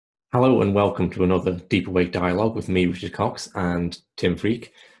Hello and welcome to another Deep Awake Dialogue with me, Richard Cox, and Tim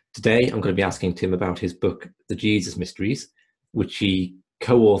Freke. Today I'm going to be asking Tim about his book, The Jesus Mysteries, which he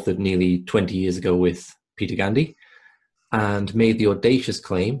co-authored nearly 20 years ago with Peter Gandy, and made the audacious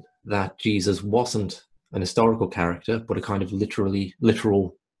claim that Jesus wasn't an historical character, but a kind of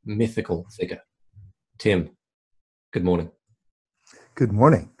literal mythical figure. Tim, good morning. Good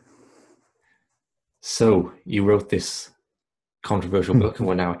morning. So you wrote this controversial book, and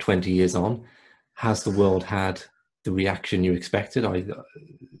we're now 20 years on. Has the world had the reaction you expected?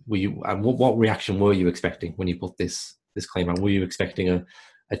 What reaction were you expecting when you put this claim out? Were you expecting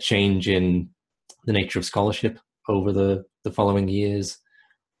a change in the nature of scholarship over the following years,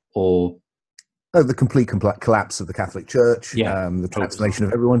 or The complete collapse of the Catholic Church, the transformation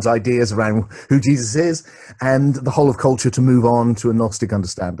of everyone's ideas around who Jesus is, and the whole of culture to move on to a Gnostic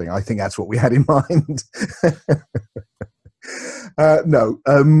understanding? I think that's what we had in mind. No.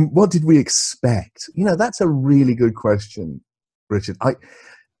 What did we expect? That's a really good question, Richard.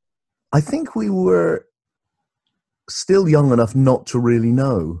 I think we were still young enough not to really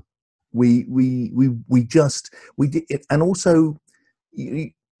know. We did it, and also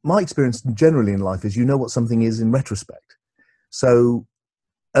my experience generally in life is what something is in retrospect. So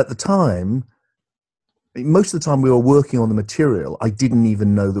at the time, most of the time we were working on the material, I didn't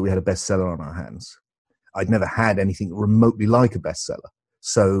even know that we had a bestseller on our hands. I'd never had anything remotely like a bestseller,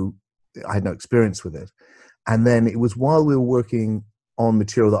 so I had no experience with it. And then it was while we were working on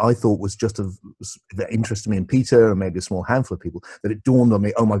material that I thought was just of interest to me and Peter and maybe a small handful of people, that it dawned on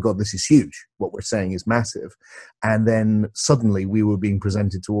me, oh my God, this is huge. What we're saying is massive. And then suddenly we were being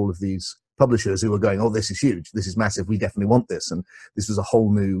presented to all of these publishers who were going, oh, this is huge. This is massive. We definitely want this. And this was a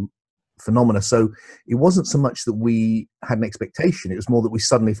whole new phenomena. So it wasn't so much that we had an expectation. It was more that we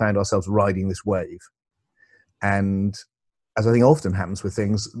suddenly found ourselves riding this wave. And as I think often happens with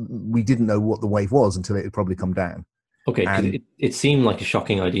things, we didn't know what the wave was until it had probably come down. Okay, because it seemed like a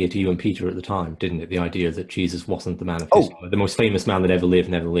shocking idea to you and Peter at the time, didn't it? The idea that Jesus wasn't the man of history. The most famous man that ever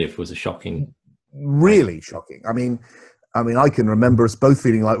lived, never lived, was a shocking... Really shocking. I mean, I can remember us both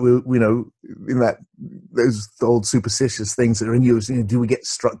feeling like we in those old superstitious things that are in you. Do we get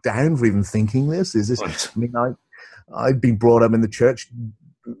struck down for even thinking this? Is this... Right. I mean, I'd been brought up in the church.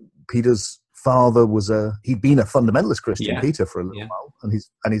 Peter's father he'd been a fundamentalist Christian, Peter, for a little while,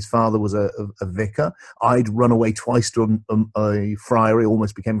 and his father was a vicar. I'd run away twice to a friary,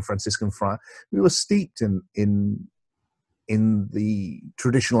 almost became a Franciscan friar. We were steeped in the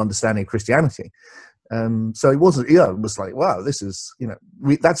traditional understanding of Christianity. So it wasn't, it was like, wow, this is,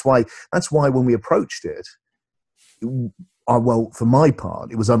 that's why when we approached it, well, for my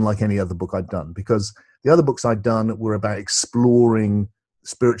part, it was unlike any other book I'd done, because the other books I'd done were about exploring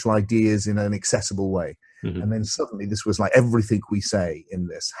spiritual ideas in an accessible way. Mm-hmm. And then suddenly this was like, everything we say in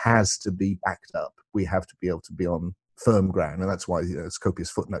this has to be backed up. We have to be able to be on firm ground. And that's why there's copious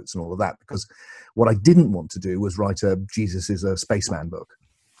footnotes and all of that, because what I didn't want to do was write a Jesus is a spaceman book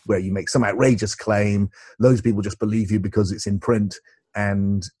where you make some outrageous claim, loads of people just believe you because it's in print,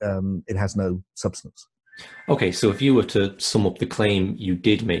 and it has no substance. Okay, so if you were to sum up the claim you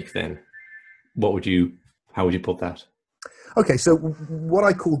did make, then how would you put that? Okay, so what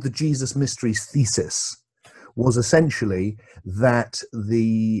I called the Jesus Mysteries thesis was essentially that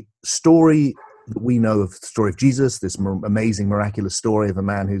the story that we know of, the story of Jesus, this amazing, miraculous story of a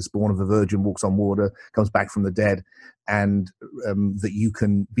man who's born of a virgin, walks on water, comes back from the dead, and that you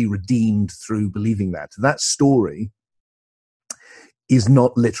can be redeemed through believing that. That story is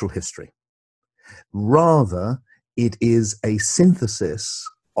not literal history. Rather, it is a synthesis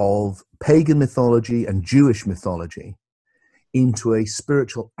of pagan mythology and Jewish mythology into a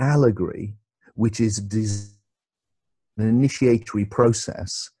spiritual allegory, which is an initiatory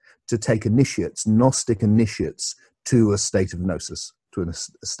process to take initiates, Gnostic initiates, to a state of gnosis, to a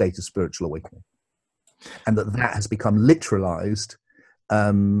state of spiritual awakening. And that has become literalized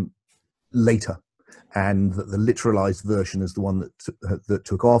later. And that the literalized version is the one that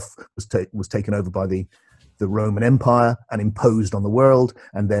took off, was taken over by the Roman Empire and imposed on the world,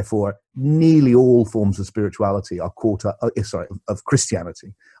 and therefore nearly all forms of spirituality are caught up, of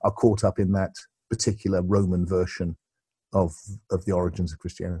Christianity, are caught up in that particular Roman version of the origins of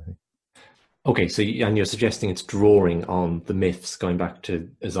Christianity. Okay, so and you're suggesting it's drawing on the myths going back to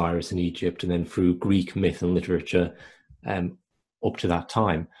Osiris in Egypt, and then through Greek myth and literature up to that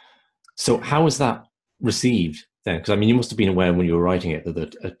time. So how was that received then? Because you must have been aware when you were writing it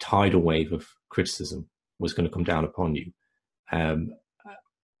that a tidal wave of criticism was going to come down upon you.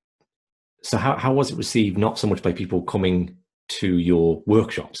 So how was it received, not so much by people coming to your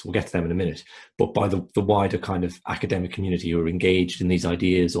workshops, we'll get to them in a minute, but by the wider kind of academic community who are engaged in these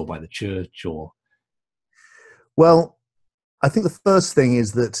ideas, or by the church, or? Well, I think the first thing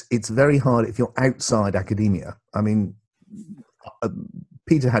is that it's very hard if you're outside academia. I mean,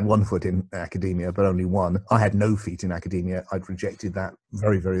 Peter had one foot in academia, but only one. I had no feet in academia. I'd rejected that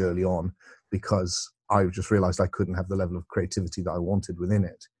very, very early on because I just realized I couldn't have the level of creativity that I wanted within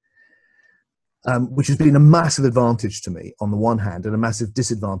it, which has been a massive advantage to me on the one hand and a massive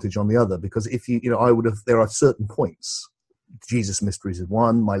disadvantage on the other, because if there are certain points. Jesus Mysteries is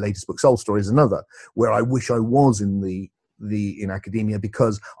one. My latest book, Soul Story, is another, where I wish I was in in academia,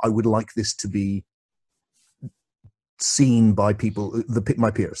 because I would like this to be seen by people,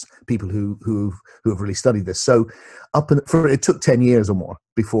 my peers, people who have really studied this. So it took 10 years or more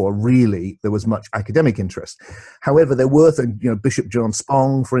before really there was much academic interest. However, there were Bishop John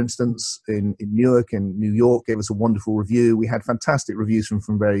Spong, for instance, in Newark and New York, gave us a wonderful review. We had fantastic reviews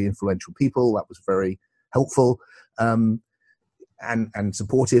from very influential people. That was very helpful. And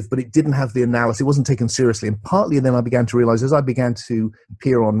supportive, but it didn't have the analysis. It wasn't taken seriously. And partly then I began to realize, as I began to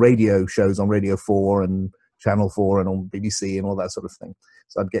appear on radio shows on Radio 4 and Channel 4 and on BBC and all that sort of thing,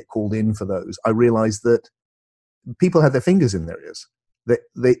 so I'd get called in for those, I realized that people had their fingers in their ears.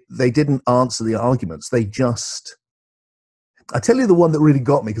 They didn't answer the arguments. They just... I tell you the one that really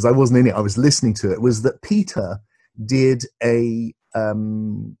got me, because I wasn't in it, I was listening to it, was that Peter did a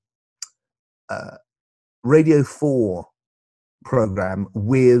Radio 4 program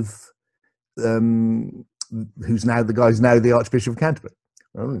with who's now the Archbishop of Canterbury,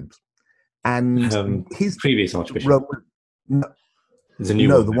 and his previous Archbishop. There's a new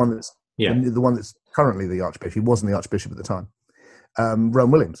one. The one that's currently the Archbishop. He wasn't the Archbishop at the time.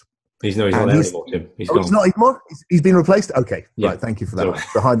 Rowan Williams. He's not there anymore, Tim. He's not anymore? He's been replaced? Okay, yeah. Right, thank you for that.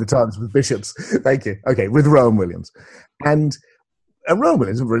 Behind the times with bishops. Thank you. Okay, with Rowan Williams. And Rowan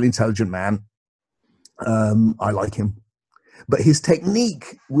Williams is a really intelligent man. I like him. But his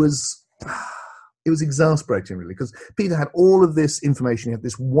technique was exasperating, really, because Peter had all of this information. He had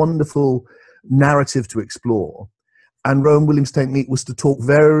this wonderful narrative to explore. And Rowan Williams' technique was to talk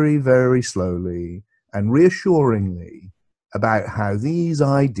very, very slowly and reassuringly about how these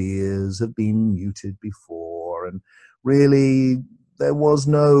ideas have been muted before. And really, there was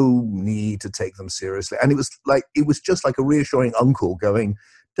no need to take them seriously. And it was just like a reassuring uncle going,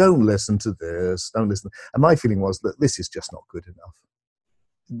 don't listen to this, don't listen. And my feeling was that this is just not good enough.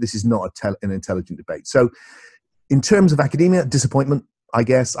 This is not an intelligent debate. So in terms of academia, disappointment, I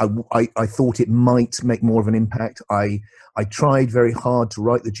guess. I thought it might make more of an impact. I tried very hard to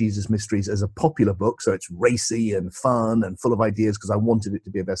write the Jesus Mysteries as a popular book, so it's racy and fun and full of ideas, because I wanted it to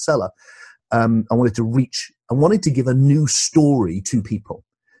be a bestseller. I wanted to give a new story to people.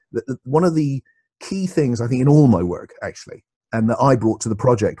 One of the key things, I think, in all my work, actually, and that I brought to the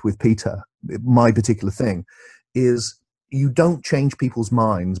project with Peter, my particular thing, is you don't change people's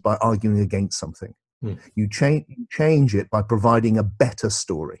minds by arguing against something. You change it by providing a better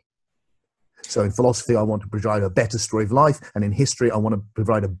story. So in philosophy, I want to provide a better story of life, and in history, I want to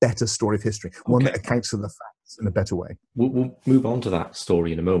provide a better story of history, one that accounts for the facts in a better way. We'll move on to that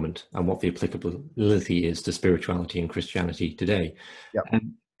story in a moment and what the applicability is to spirituality and Christianity today. Yep.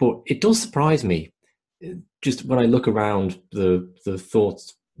 But it does surprise me, just when I look around the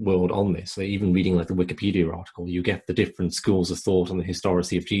thoughts world on this, like even reading like the Wikipedia article, you get the different schools of thought on the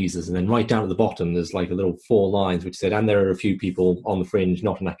historicity of Jesus, and then right down at the bottom there's like a little 4 lines which said, and there are a few people on the fringe,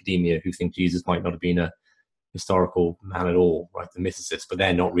 not in academia, who think Jesus might not have been a historical man at all, right? The mythicists, but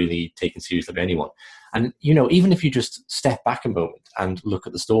they're not really taken seriously by anyone. And even if you just step back a moment and look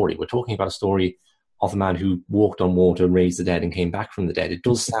at the story, we're talking about a story of a man who walked on water, raised the dead, and came back from the dead. It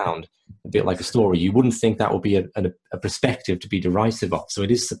does sound a bit like a story. You wouldn't think that would be a perspective to be derisive of. So it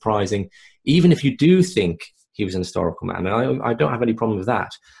is surprising, even if you do think he was an historical man. And I don't have any problem with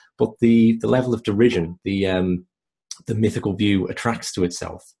that. But the level of derision, the mythical view attracts to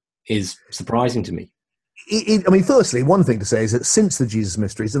itself, is surprising to me. Firstly, one thing to say is that since the Jesus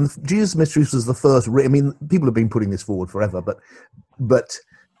Mysteries, and the Jesus Mysteries was the first, people have been putting this forward forever, but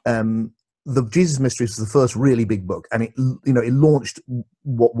the Jesus Mysteries was the first really big book, and it launched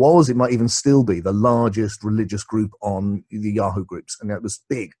what was, it might even still be, the largest religious group on the Yahoo groups, and that was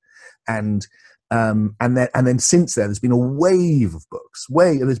big. And then since then, there's been a wave of books.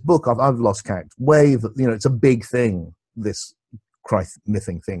 This book, I've lost count. It's a big thing, this Christ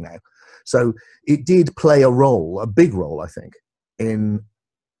mything thing now. So it did play a big role, I think, in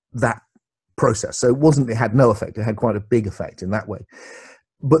that process. So it had no effect. It had quite a big effect in that way.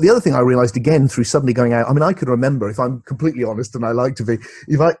 But the other thing I realized again through suddenly going out, I mean, I could remember, if I'm completely honest, and I like to be,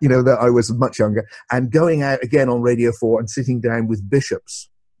 that I was much younger, and going out again on Radio 4 and sitting down with bishops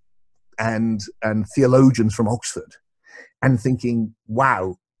and theologians from Oxford and thinking,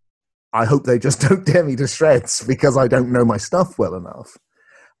 wow, I hope they just don't tear me to shreds because I don't know my stuff well enough.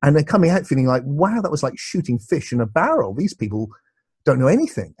 And then coming out feeling like, wow, that was like shooting fish in a barrel. These people don't know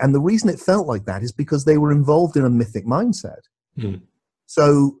anything. And the reason it felt like that is because they were involved in a mythic mindset. Mm.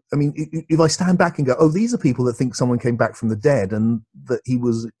 So, I mean, if I stand back and go, oh, these are people that think someone came back from the dead and that he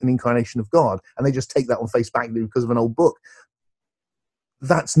was an incarnation of God, and they just take that on face value because of an old book,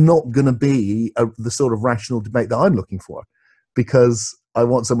 that's not going to be the sort of rational debate that I'm looking for, because I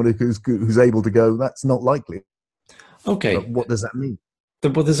want somebody who's able to go, that's not likely. Okay. But what does that mean?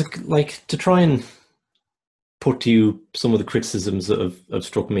 But there's to try and put to you some of the criticisms that have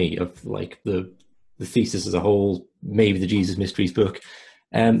struck me of like the thesis as a whole, maybe the Jesus Mysteries book.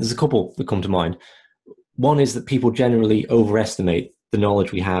 There's a couple that come to mind. One is that people generally overestimate the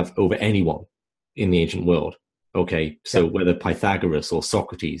knowledge we have over anyone in the ancient world. Okay, so whether Pythagoras or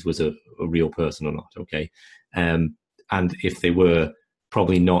Socrates was a real person or not, okay? And if they were,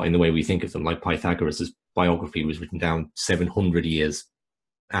 probably not in the way we think of them. Like Pythagoras' biography was written down 700 years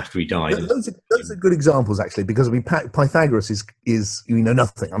after he died. Those are good examples, actually, because I mean, Pythagoras is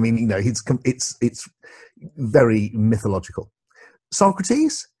nothing. I mean, it's very mythological.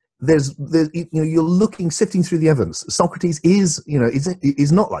 Socrates, there's you're sifting through the evidence. Socrates is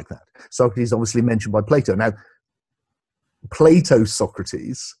not like that. Socrates obviously mentioned by Plato. Now, Plato's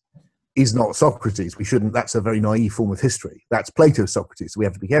Socrates is not Socrates. That's a very naive form of history. That's Plato's Socrates. So we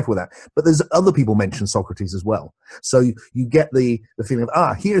have to be careful with that. But there's other people mention Socrates as well. So you get the feeling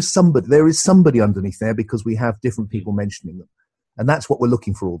of, there is somebody underneath there, because we have different people mentioning them. And that's what we're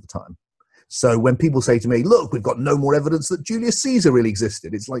looking for all the time. So when people say to me, look, we've got no more evidence that Julius Caesar really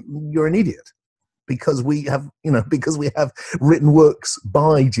existed, it's like, you're an idiot. Because we have written works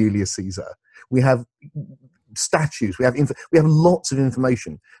by Julius Caesar. We have statues, we have lots of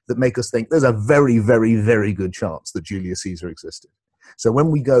information that make us think there's a very, very, very good chance that Julius Caesar existed. So when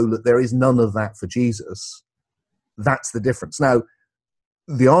we go that there is none of that for Jesus, that's the difference. Now,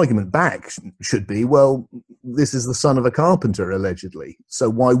 the argument back should be, well, this is the son of a carpenter, allegedly, so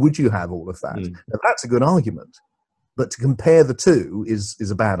why would you have all of that? Now, that's a good argument, but to compare the two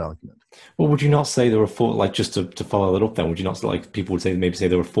is a bad argument. Well, would you not say there were four, like, just to follow that up then, would you not, like, people would maybe say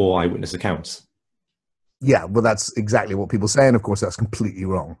there were 4 eyewitness accounts? Yeah, well, that's exactly what people say, and of course, that's completely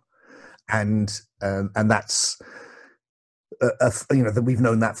wrong. And that's that we've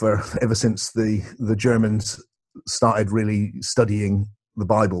known that for ever since the Germans started really studying the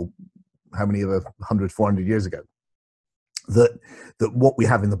Bible. How many of 100, 400 years ago? That what we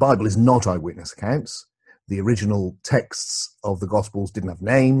have in the Bible is not eyewitness accounts. The original texts of the Gospels didn't have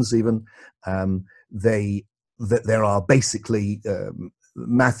names, even. There are basically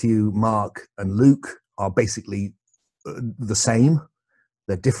Matthew, Mark, and Luke are basically the same.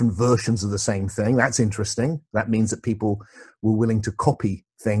 They're different versions of the same thing. That's interesting. That means that people were willing to copy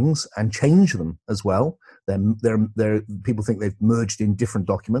things and change them as well. People think they've merged in different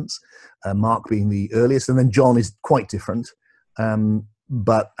documents, Mark being the earliest, and then John is quite different,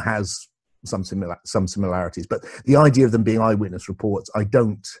 but has some similarities. But the idea of them being eyewitness reports,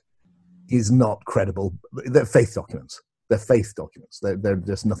 is not credible. They're faith documents. They're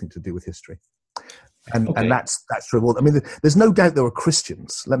just nothing to do with history. And that's true. I mean, there's no doubt there were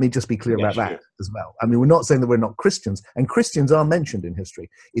Christians. Let me just be clear about that as well. I mean, we're not saying that we're not Christians, and Christians are mentioned in history.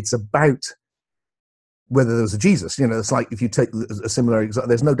 It's about whether there was a Jesus. It's like if you take a similar example,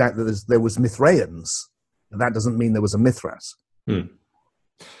 there's no doubt that there was Mithraeans. That doesn't mean there was a Mithras.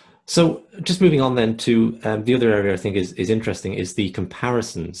 So just moving on then to the other area I think is interesting is the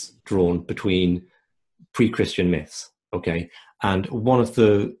comparisons drawn between pre-Christian myths. Okay. And one of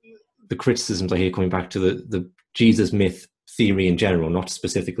the criticisms I hear coming back to the Jesus myth theory in general, not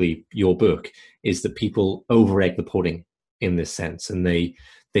specifically your book, is that people over-egg the pudding in this sense, and they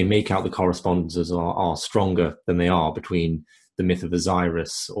make out the correspondences are stronger than they are between the myth of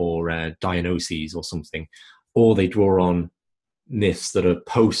Osiris or Dionysus or something, or they draw on myths that are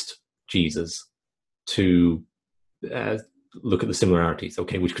post-Jesus to look at the similarities,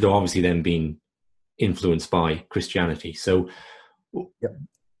 okay, which could obviously then be influenced by Christianity. So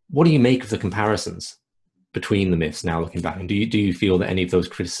what do you make of the comparisons between the myths now looking back? And do you feel that any of those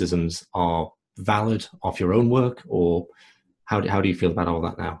criticisms are valid of your own work, or how do you feel about all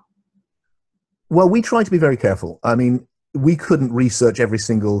that now? Well, we try to be very careful. I mean, we couldn't research every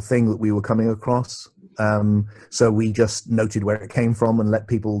single thing that we were coming across. So we just noted where it came from and let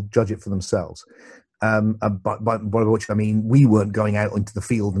people judge it for themselves. By which I mean we weren't going out into the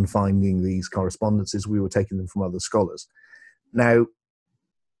field and finding these correspondences. We were taking them from other scholars. Now,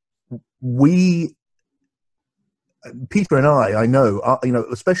 Peter and I know,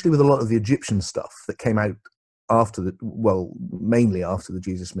 especially with a lot of the Egyptian stuff that came out mainly after the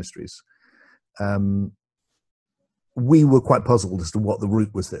Jesus Mysteries, we were quite puzzled as to what the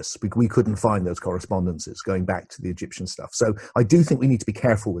root was this, because we couldn't find those correspondences going back to the Egyptian stuff. So I do think we need to be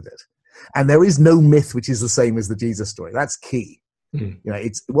careful with it. And there is no myth which is the same as the Jesus story. That's key.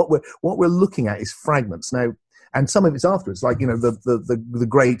 It's what we're looking at is fragments now, and some of it's afterwards, like the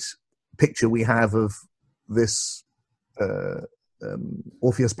great picture we have of this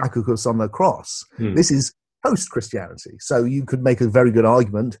Orpheus Bacchus on the cross. This is post-Christianity, so you could make a very good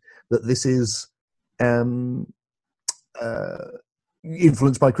argument that this is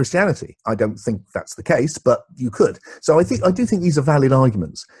influenced by Christianity. I don't think that's the case, but you could. So I do think these are valid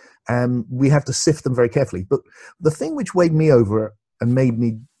arguments. We have to sift them very carefully. But the thing which weighed me over and made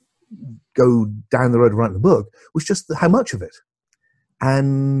me go down the road of writing the book was just how much of it,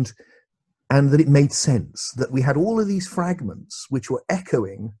 and that it made sense that we had all of these fragments which were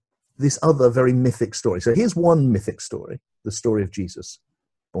echoing this other very mythic story. So here's one mythic story, the story of Jesus,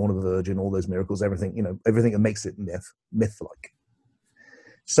 born of a virgin, all those miracles, everything that makes it myth-like.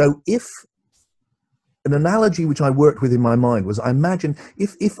 So if an analogy which I worked with in my mind was, I imagine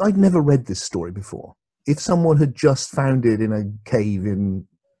if I'd never read this story before, if someone had just found it in a cave in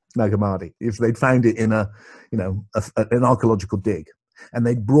Nag Hammadi, if they'd found it in an archaeological dig, and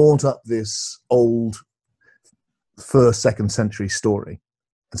they'd brought up this old 1st, 2nd century story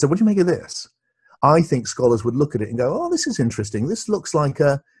and said, what do you make of this? I think scholars would look at it and go, oh, this is interesting. This looks like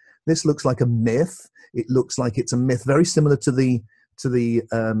a myth. It looks like it's a myth very similar to the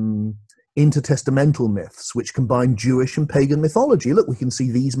intertestamental myths, which combine Jewish and pagan mythology. Look, we can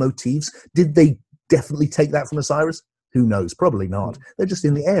see these motifs. Did they definitely take that from Osiris? Who knows? Probably not. They're just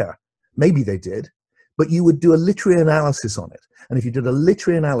in the air. Maybe they did. But you would do a literary analysis on it. And if you did a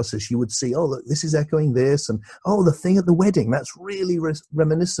literary analysis, you would see, oh, look, this is echoing this. And, oh, the thing at the wedding, that's really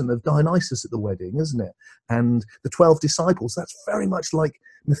reminiscent of Dionysus at the wedding, isn't it? And the 12 disciples, that's very much like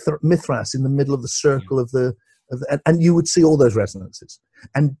Mithras in the middle of the circle and you would see all those resonances.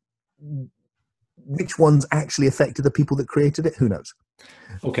 And which ones actually affected the people that created it? Who knows?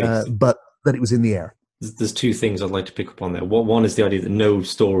 Okay. But that it was in the air. There's two things I'd like to pick up on there. One is the idea that no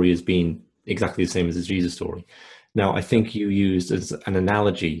story has been exactly the same as the Jesus story. Now, I think you used as an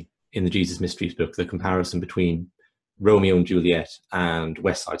analogy in the Jesus Mysteries book the comparison between Romeo and Juliet and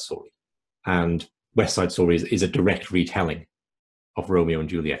West Side Story. And West Side Story is a direct retelling of Romeo and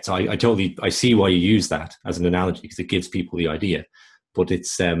Juliet. So I see why you use that as an analogy, because it gives people the idea. But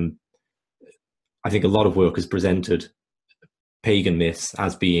it's I think a lot of work has presented pagan myths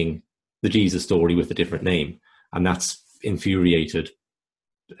as being the Jesus story with a different name, and that's infuriated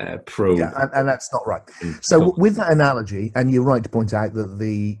and that's not right. So with that analogy, and you're right to point out that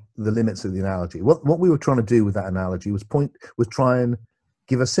the limits of the analogy, what we were trying to do with that analogy was try and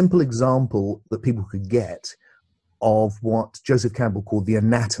give a simple example that people could get of what Joseph Campbell called the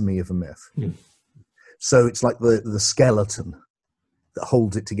anatomy of a myth. So it's like the skeleton that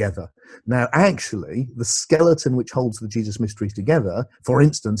holds it together. Now, actually, the skeleton which holds the Jesus Mysteries together, for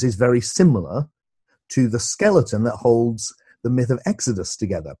instance, is very similar to the skeleton that holds the myth of Exodus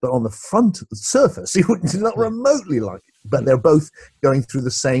together. But on the surface, it would not remotely like it. But they're both going through the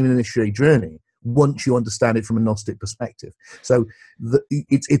same initiatory journey once you understand it from a Gnostic perspective. So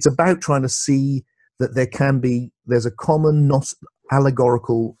it's about trying to see that there's a common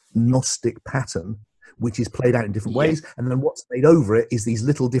allegorical Gnostic pattern which is played out in different ways, and then what's made over it is these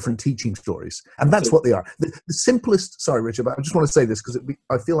little different teaching stories, and that's what they are. The simplest, sorry Richard, but I just want to say this because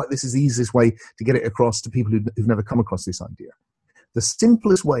I feel like this is the easiest way to get it across to people who've never come across this idea. The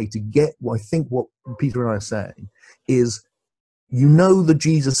simplest way to get what Peter and I are saying is, the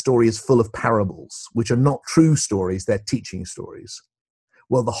Jesus story is full of parables, which are not true stories, they're teaching stories.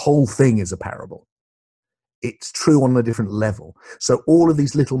 Well, the whole thing is a parable. It's true on a different level. So all of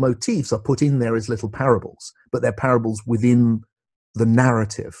these little motifs are put in there as little parables, but they're parables within the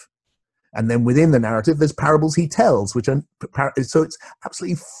narrative. And then within the narrative, there's parables he tells, which are so it's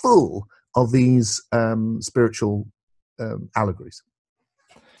absolutely full of these spiritual allegories.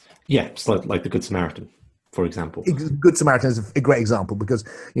 Yeah, it's like the Good Samaritan, for example. Good Samaritan is a great example because,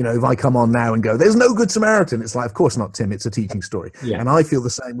 if I come on now and go, there's no Good Samaritan, it's like, of course not, Tim, it's a teaching story. Yeah. And I feel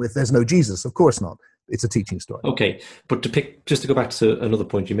the same with there's no Jesus, of course not. It's a teaching story. Okay, but to go back to another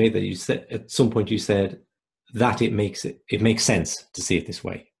point you made, that you said at some point you said that it makes sense to see it this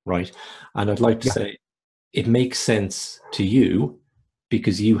way, right? And I'd like to say it makes sense to you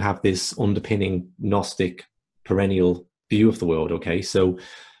because you have this underpinning Gnostic perennial view of the world. Okay, so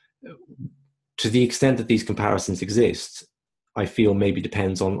to the extent that these comparisons exist, I feel maybe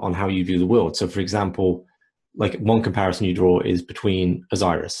depends on how you view the world. So, for example, like one comparison you draw is between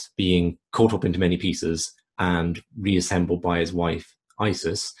Osiris being cut up into many pieces and reassembled by his wife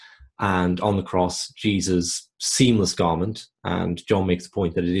Isis, and on the cross, Jesus' seamless garment, and John makes the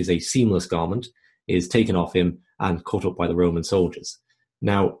point that it is a seamless garment, is taken off him and cut up by the Roman soldiers.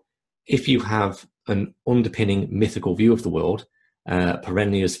 Now, if you have an underpinning mythical view of the world,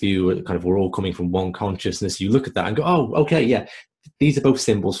 perennialist view, kind of we're all coming from one consciousness, you look at that and go, oh, okay, yeah, these are both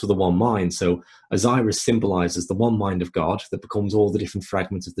symbols for the one mind. So Osiris symbolizes the one mind of God that becomes all the different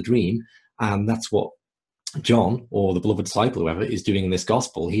fragments of the dream, and that's what John, or the beloved disciple, whoever, is doing in this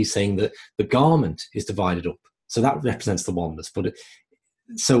gospel. He's saying that the garment is divided up, so that represents the oneness. But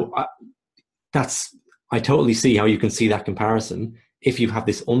I totally see how you can see that comparison if you have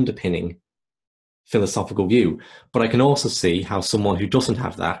this underpinning philosophical view. But I can also see how someone who doesn't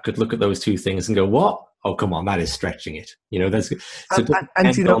have that could look at those two things and go, "What? Oh, come on, that is stretching it." You know, that's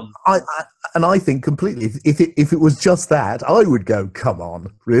and you know, I think completely. If it was just that, I would go, "Come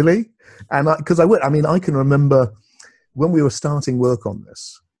on, really?" And because I would. I mean, I can remember when we were starting work on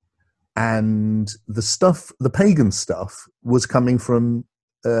this, and the pagan stuff, was coming from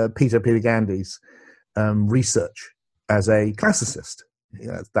Peter Gandy's research as a classicist.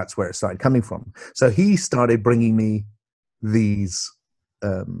 Yeah, that's where it started coming from. So he started bringing me these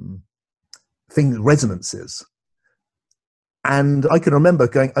resonances. And I can remember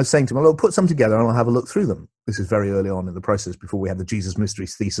I was saying to him, "I'll put some together and I'll have a look through them." This is very early on in the process, before we had the Jesus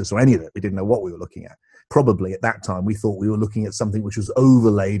Mysteries thesis or any of it. We didn't know what we were looking at. Probably at that time, we thought we were looking at something which was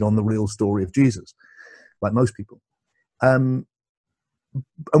overlaid on the real story of Jesus, like most people. And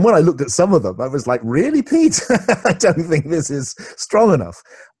when I looked at some of them, I was like, "Really, Pete? I don't think this is strong enough."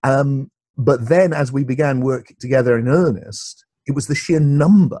 But then as we began work together in earnest, it was the sheer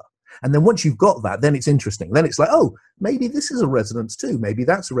number. And then once you've got that, then it's interesting. Then it's like, oh, maybe this is a resonance too. Maybe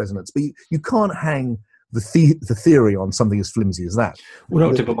that's a resonance. But you can't hang the theory on something as flimsy as that.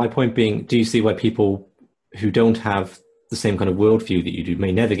 Well, no, but my point being, do you see why people who don't have the same kind of worldview that you do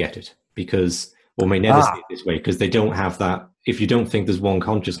may never get it? Or may never see it this way, because they don't have that. If you don't think there's one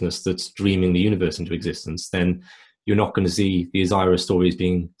consciousness that's dreaming the universe into existence, then you're not going to see the Osiris story as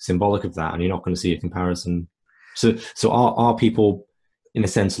being symbolic of that, and you're not going to see a comparison. So are people, in a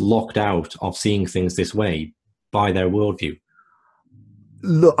sense, locked out of seeing things this way by their worldview?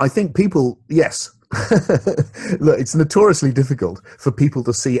 Look, I think people, yes. Look, it's notoriously difficult for people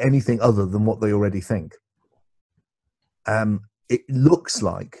to see anything other than what they already think. It looks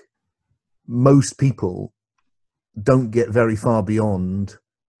like most people don't get very far beyond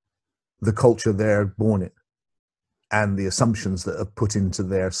the culture they're born in and the assumptions that are put into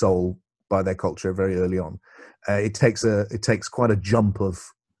their soul by their culture very early on. It takes quite a jump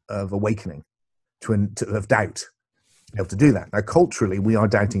of awakening of doubt to be able to do that. Now, culturally, we are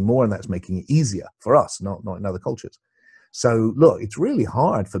doubting more, and that's making it easier for us, not in other cultures. So, look, it's really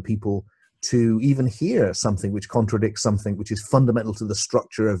hard for people to even hear something which contradicts something which is fundamental to the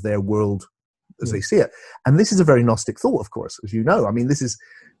structure of their world as they see it. And this is a very Gnostic thought, of course, as you know. I mean, this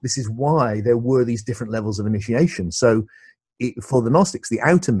is why there were these different levels of initiation. So, for the Gnostics, the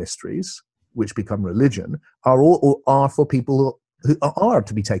outer mysteries, which become religion, are for people who are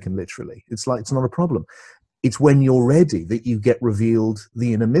to be taken literally. It's not a problem. It's when you're ready that you get revealed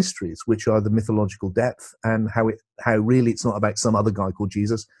the inner mysteries, which are the mythological depth, and how really it's not about some other guy called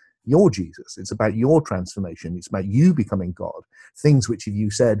Jesus. You're Jesus. It's about your transformation. It's about you becoming God. Things which, if you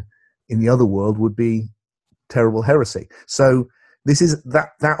said in the other world, would be terrible heresy. So this is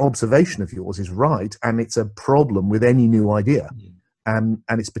that observation of yours is right, and it's a problem with any new idea. And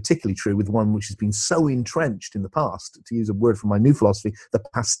it's particularly true with one which has been so entrenched in the past, to use a word from my new philosophy, the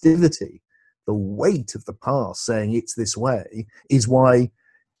passivity, the weight of the past saying it's this way is why,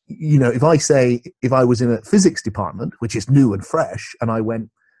 if I was in a physics department, which is new and fresh, and I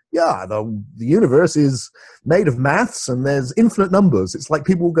went, yeah, the universe is made of maths and there's infinite numbers, it's like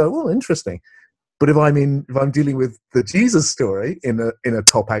people will go, oh, interesting. But if I'm dealing with the Jesus story in a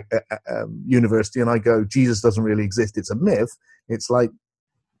top university, and I go, Jesus doesn't really exist, it's a myth, it's like,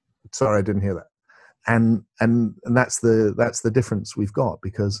 sorry, I didn't hear that. And that's the difference we've got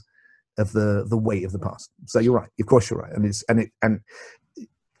because of the weight of the past. So you're right, of course you're right, and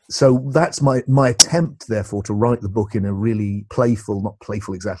so that's my attempt, therefore, to write the book in a really playful, not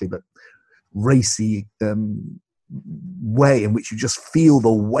playful exactly, but racy way in which you just feel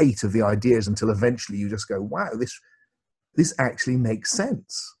the weight of the ideas until eventually you just go, wow, this actually makes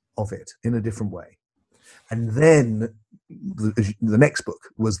sense of it in a different way. And then the next book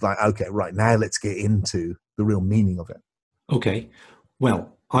was like, okay, right, now let's get into the real meaning of it. Okay.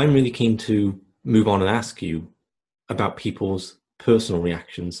 Well, I'm really keen to move on and ask you about people's personal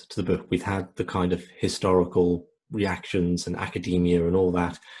reactions to the book. We've had the kind of historical reactions and academia and all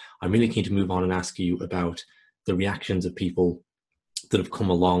that. I'm really keen to move on and ask you about the reactions of people that have come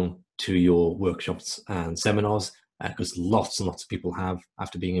along to your workshops and seminars, because lots and lots of people have,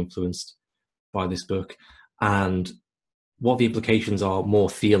 after being influenced by this book, and what the implications are more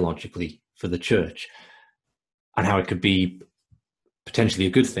theologically for the church, and how it could be potentially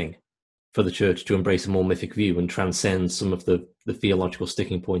a good thing for the church to embrace a more mythic view and transcend some of the theological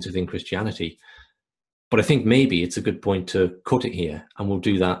sticking points within Christianity. But I think maybe it's a good point to cut it here, and we'll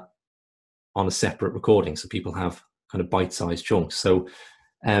do that on a separate recording so people have kind of bite-sized chunks. So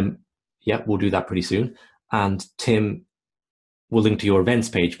yeah, we'll do that pretty soon. And Tim, we'll link to your events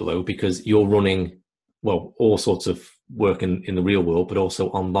page below, because you're running, well, all sorts of work in the real world, but also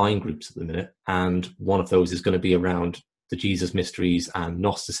online groups at the minute. And one of those is going to be around the Jesus mysteries and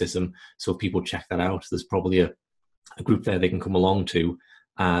Gnosticism. So if people check that out, there's probably a group there they can come along to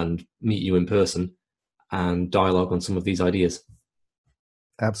and meet you in person and dialogue on some of these ideas.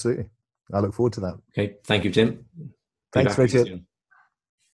 Absolutely. I look forward to that. Okay. Thank you, Tim. Thanks, Richard.